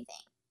out on anything.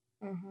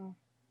 Mm-hmm.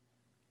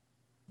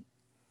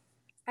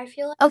 I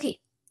feel like, Okay,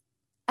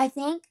 I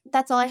think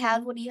that's all I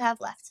have. What do you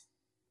have left?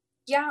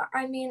 yeah,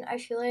 I mean, I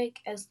feel like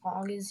as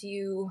long as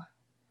you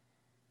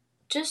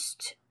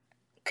just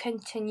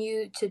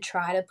continue to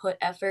try to put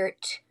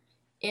effort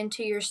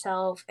into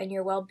yourself and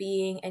your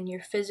well-being and your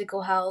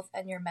physical health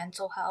and your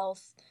mental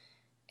health,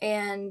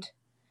 and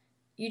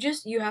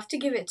you have to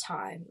give it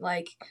time.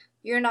 Like,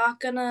 you're not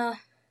gonna,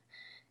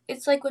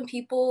 it's like when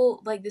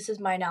people, like, this is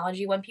my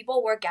analogy, when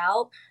people work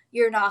out,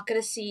 you're not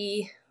gonna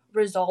see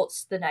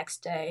results the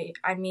next day.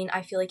 I mean,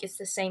 I feel like it's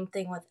the same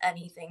thing with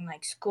anything,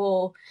 like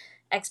school,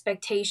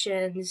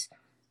 expectations,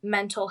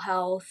 mental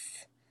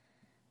health.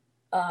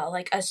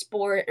 like a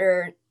sport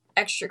or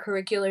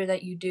extracurricular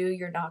that you do,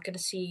 you're not going to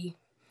see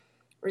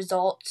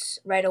results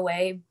right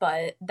away,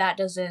 but that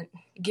doesn't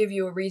give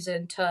you a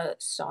reason to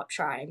stop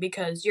trying,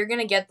 because you're going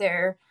to get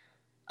there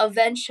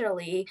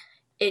eventually.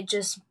 It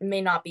just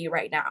may not be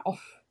right now.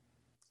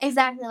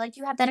 Exactly. Like,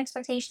 you have that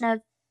expectation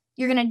of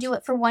you're going to do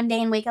it for one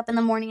day and wake up in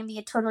the morning and be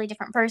a totally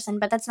different person,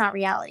 but that's not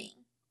reality.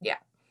 Yeah.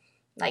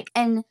 Like,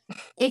 And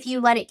if you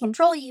let it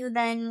control you,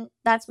 then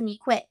that's when you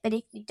quit. But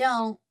if you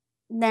don't,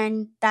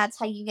 then that's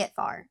how you get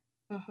far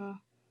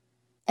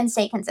and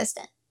stay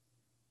consistent.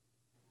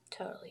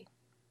 Totally.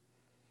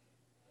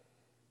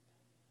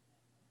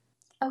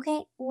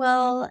 Okay,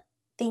 well,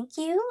 thank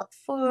you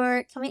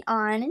for coming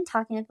on and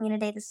talking with me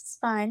today. This is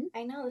fun.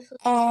 I know this was.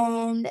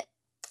 And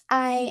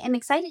I am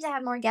excited to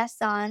have more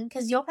guests on,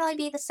 because you'll probably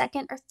be the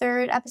second or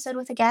third episode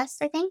with a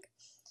guest, I think.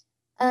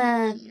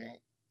 And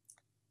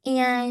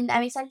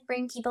I'm excited to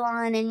bring people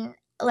on and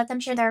let them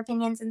share their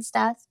opinions and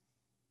stuff.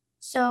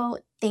 So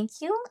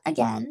thank you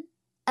again.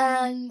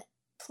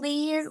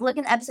 Please look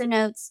in the episode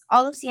notes.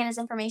 All of Siena's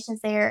information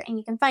is there, and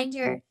you can find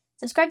her.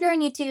 Subscribe to her on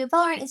YouTube,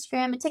 follow her on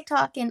Instagram and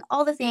TikTok and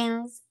all the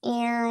things.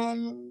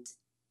 And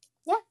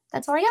yeah,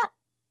 that's all I got.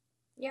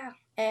 Yeah,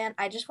 and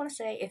I just want to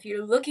say, if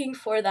you're looking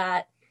for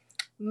that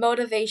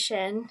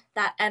motivation,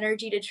 that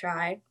energy to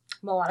try,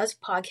 Moana's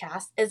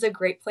podcast is a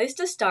great place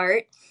to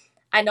start.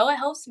 I know it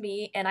helps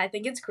me, and I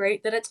think it's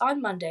great that it's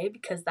on Monday,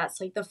 because that's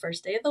like the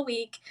first day of the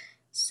week.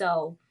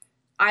 So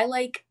I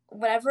like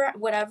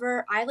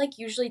whatever I like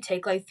usually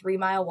take like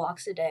 3-mile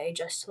walks a day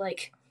just to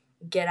like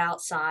get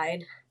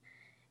outside,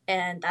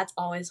 and that's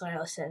always when I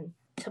listen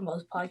to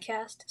most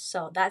podcasts.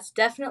 So that's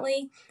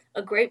definitely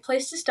a great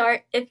place to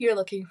start if you're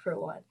looking for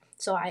one.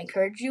 So I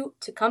encourage you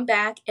to come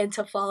back and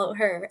to follow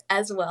her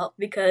as well,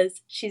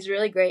 because she's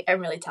really great and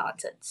really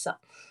talented. So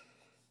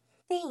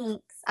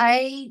Thanks.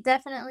 I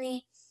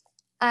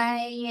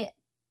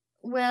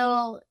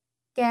will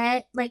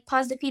get like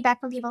positive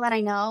feedback from people that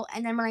I know,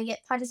 and then when I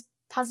get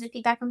positive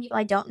feedback from people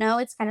I don't know,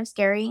 it's kind of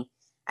scary.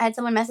 I had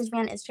someone message me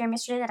on Instagram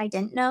yesterday that I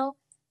didn't know,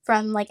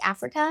 from like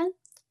Africa,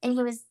 and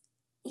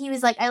he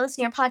was like, "I listen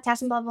to your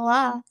podcast and blah blah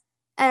blah."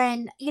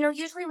 And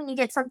usually when you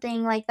get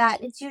something like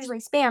that, it's usually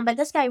spam. But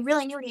this guy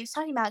really knew what he was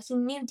talking about. He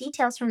knew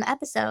details from the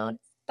episode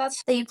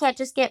that's that you can't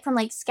just get from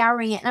like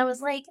scouring it. And I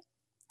was like,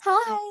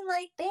 "Hi,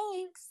 like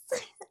thanks,"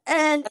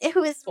 and it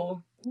was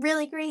cool.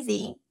 really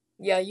crazy.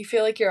 Yeah, you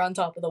feel like you're on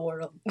top of the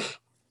world.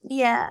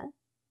 Yeah.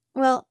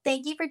 Well,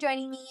 thank you for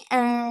joining me,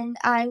 and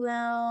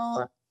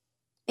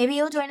maybe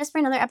you'll join us for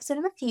another episode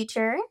in the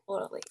future.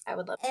 Totally. I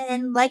would love to.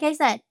 And like I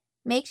said,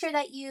 make sure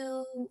that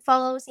you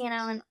follow Siena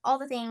on all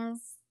the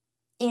things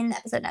in the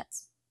episode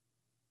notes.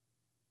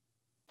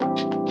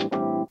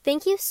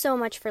 Thank you so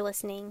much for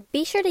listening.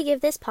 Be sure to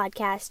give this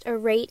podcast a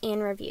rate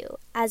and review,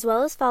 as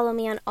well as follow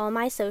me on all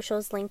my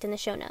socials linked in the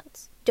show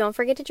notes. Don't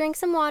forget to drink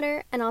some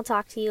water, and I'll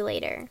talk to you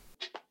later.